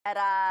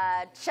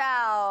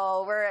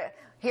Ciao. We're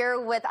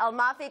here with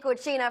Amalfi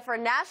Cucina for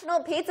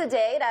National Pizza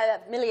Day.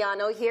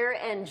 Emiliano here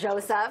and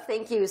Joseph.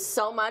 Thank you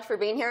so much for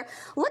being here.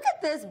 Look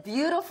at this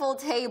beautiful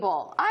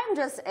table. I'm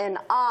just in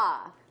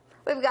awe.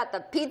 We've got the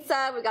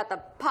pizza, we've got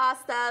the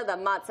pasta, the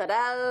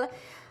mozzarella.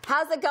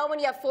 How's it going?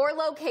 You have 4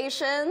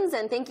 locations,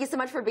 and thank you so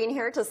much for being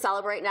here to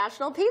celebrate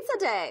National Pizza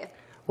Day.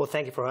 Well,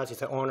 thank you for us.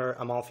 It's an honor,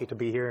 Amalfi, to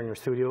be here in your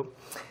studio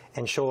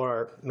and show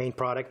our main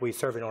product we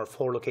serve in our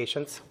 4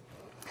 locations.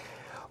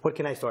 What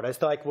can I start? I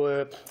start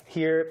with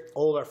here,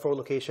 all our 4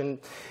 locations.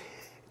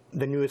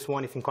 The newest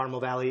one is in Carmel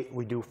Valley.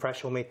 We do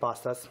fresh homemade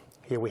pastas.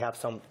 Here we have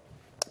some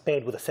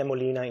made with a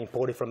semolina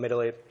imported from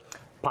Italy.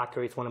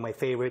 Paccheri is one of my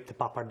favorite, the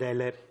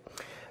pappardelle.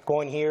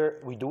 Going here,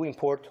 we do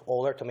import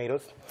all our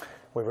tomatoes.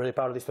 We're really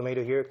proud of this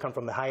tomato here. It comes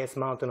from the highest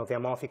mountain of the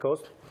Amalfi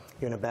Coast.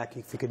 Here in the back,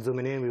 if you can zoom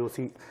in, we will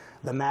see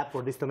the map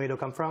where this tomato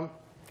comes from.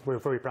 We're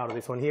very proud of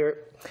this one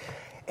here.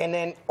 And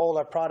then all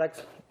our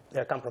products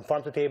that come from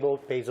farm to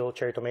table, basil,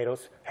 cherry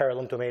tomatoes,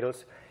 heirloom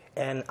tomatoes.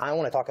 And I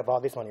want to talk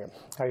about this one here.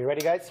 Are you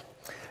ready, guys?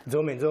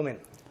 Zoom in, zoom in.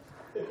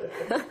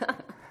 All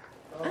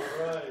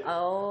right.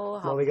 Oh,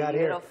 how what we got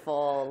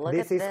beautiful. Here. Look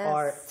at this. This is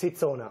our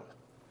zizzona.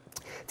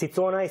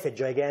 Zizzona is a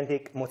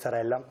gigantic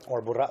mozzarella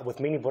or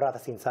with mini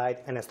burratas inside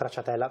and a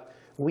stracciatella.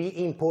 We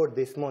import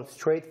this one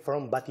straight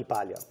from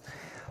Battipaglia.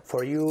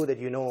 For you that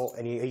you know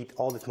and you eat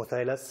all these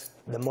mozzarellas,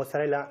 the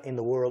mozzarella in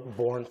the world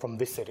born from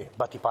this city,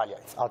 Battipaglia.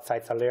 It's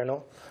outside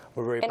Salerno.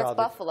 We're very proud. And it's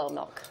buffalo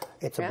milk.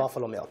 It's a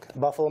buffalo milk.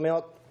 Buffalo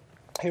milk.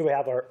 Here we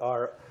have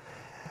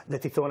the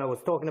zizzona I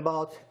was talking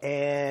about,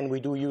 and we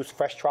do use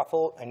fresh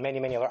truffle and many,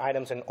 many other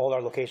items in all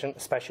our locations,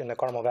 especially in the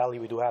Carmel Valley.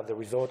 We do have the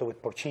risotto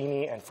with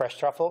porcini and fresh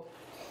truffle.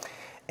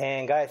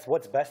 And guys,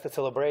 what's best to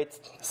celebrate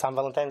San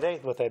Valentine's Day?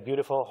 With a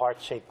beautiful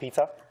heart-shaped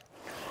pizza.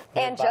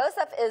 And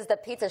Joseph is the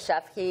pizza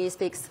chef. He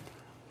speaks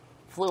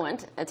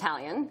fluent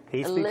Italian,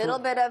 a little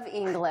bit of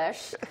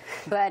English,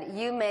 but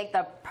you make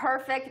the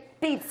perfect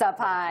pizza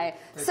pie.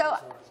 So,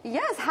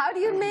 yes, how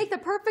do you make the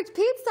perfect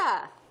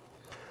pizza?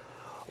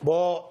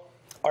 Well,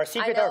 our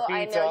secret to our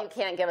pizza... I know you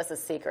can't give us a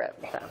secret.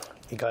 So.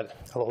 You got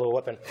a little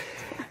weapon.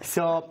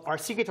 So, our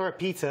secret to our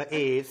pizza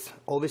is,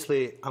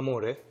 obviously,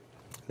 amore.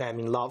 I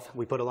mean love.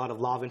 We put a lot of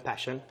love and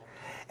passion.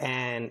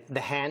 And the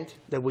hand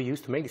that we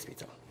use to make this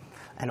pizza.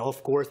 And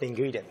of course, the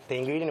ingredient. The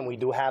ingredient, we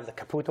do have the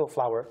Caputo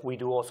flour. We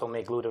do also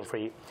make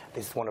gluten-free.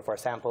 This is one of our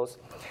samples.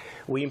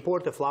 We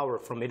import the flour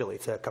from Italy.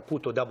 It's a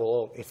Caputo double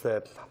O. It's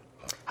the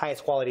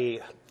highest quality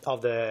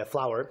of the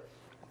flour.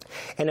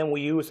 And then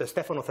we use a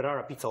Stefano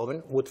Ferrara pizza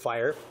oven, wood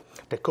fire,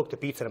 that cook the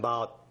pizza in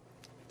about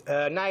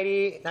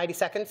 90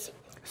 seconds.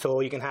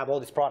 So you can have all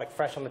this product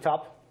fresh on the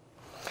top.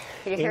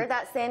 You hear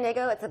that, San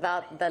Diego? It's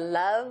about the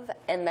love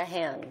and the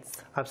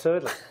hands.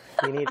 Absolutely.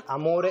 You need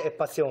amore e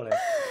passione.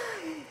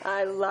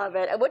 I love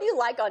it. And what do you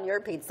like on your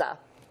pizza?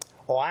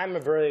 Oh, I'm a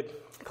very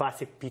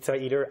classic pizza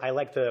eater. I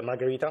like the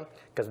margherita,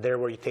 because there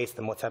where you taste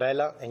the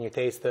mozzarella and you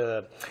taste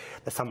the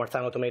San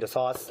Marzano tomato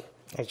sauce.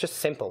 It's just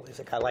simple. It's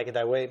like, I like it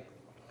that way.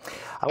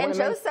 And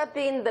Joseph,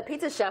 being the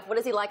pizza chef, what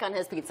does he like on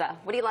his pizza?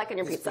 What do you like on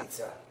your pizza?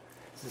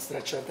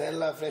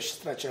 Stracciatella, fresh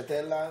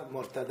stracciatella,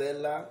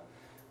 mortadella,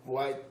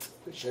 white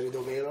cherry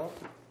tomato.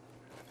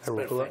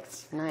 Arugula.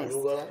 Nice.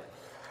 Arugula.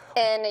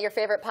 And your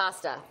favorite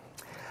pasta?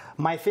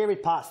 My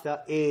favorite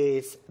pasta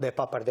is the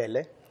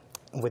pappardelle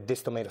with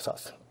this tomato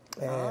sauce.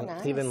 And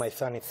nice. Even my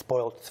son is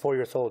spoiled. He's 4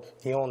 years old.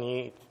 He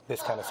only eats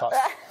this kind of sauce.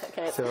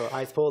 Okay. So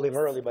I spoiled him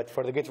early, but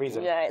for the good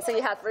reason. Yeah. So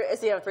you have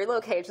 3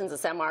 locations at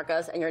San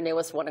Marcos and your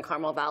newest one in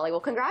Carmel Valley.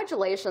 Well,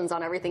 congratulations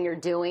on everything you're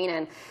doing,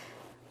 and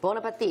bon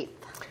appetit.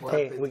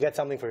 Hey, we got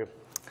something for you.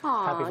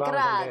 Oh,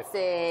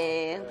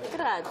 grazie.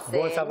 Grazie.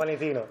 Buon San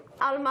Valentino.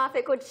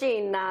 Amalfi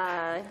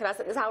Cucina. This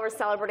is how we're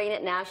celebrating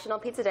it, National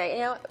Pizza Day.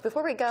 You know,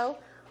 before we go,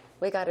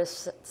 we got to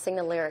sing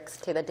the lyrics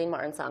to the Dean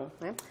Martin song.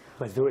 Right?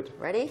 Let's do it.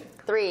 Ready?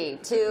 3,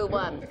 2,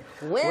 1.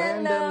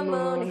 When the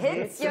moon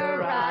hits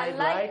your eye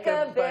like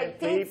a big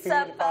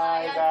pizza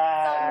pie,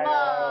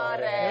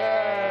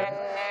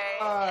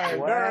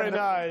 amore. Very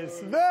nice.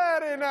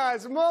 Very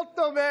nice.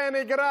 Molto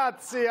bene.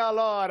 Grazie,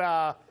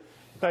 allora.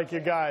 Thank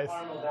you, guys.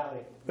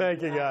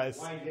 Thank you, guys.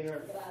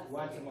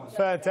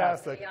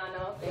 Fantastic.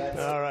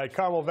 All right,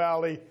 Carmel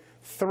Valley,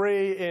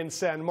 3 in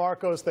San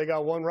Marcos. They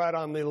got 1 right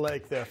on the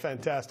lake there.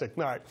 Fantastic.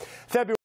 All right. February